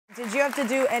Did you have to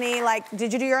do any,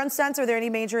 did you do your own stunts? Were there any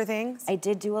major things? I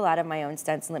did do a lot of my own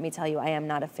stunts, and let me tell you, I am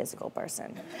not a physical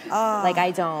person.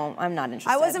 I'm not interested.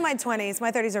 I was in my 20s.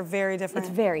 My 30s are very different.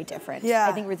 It's very different. Yeah.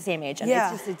 I think we're the same age. And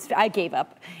yeah. I gave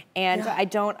up. And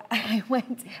I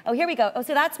went, oh, here we go. Oh,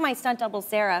 so that's my stunt double,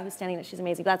 Sarah, who's standing there. She's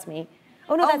amazing. That's me.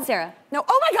 Oh, no, that's Sarah. No,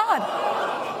 oh my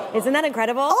God. Isn't that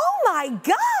incredible? Oh my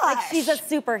gosh. Like, she's a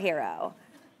superhero.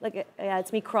 Like, yeah,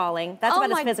 it's me crawling. That's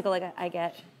about as physical like I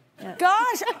get. Yeah.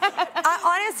 Gosh,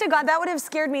 honest to God, that would have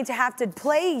scared me to have to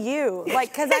play you.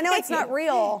 Because I know it's not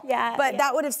real, but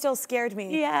that would have still scared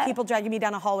me. Yeah. People dragging me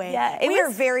down a hallway. Yeah, we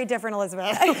are very different,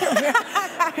 Elizabeth.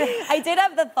 I did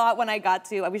have the thought when I got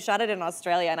to, we shot it in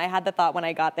Australia, and I had the thought when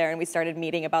I got there and we started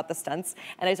meeting about the stunts,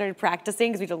 and I started practicing,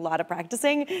 because we did a lot of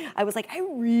practicing. I was like, I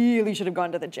really should have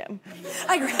gone to the gym.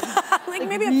 Like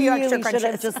maybe a few extra crunches.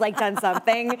 Should have just done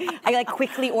something. I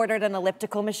quickly ordered an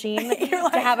elliptical machine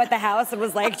to have at the house and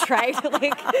was like, try to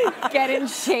get in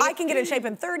shape. I can get in shape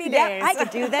in 30 days. Yeah, I could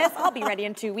do this. I'll be ready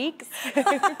in 2 weeks.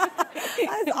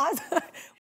 That's awesome.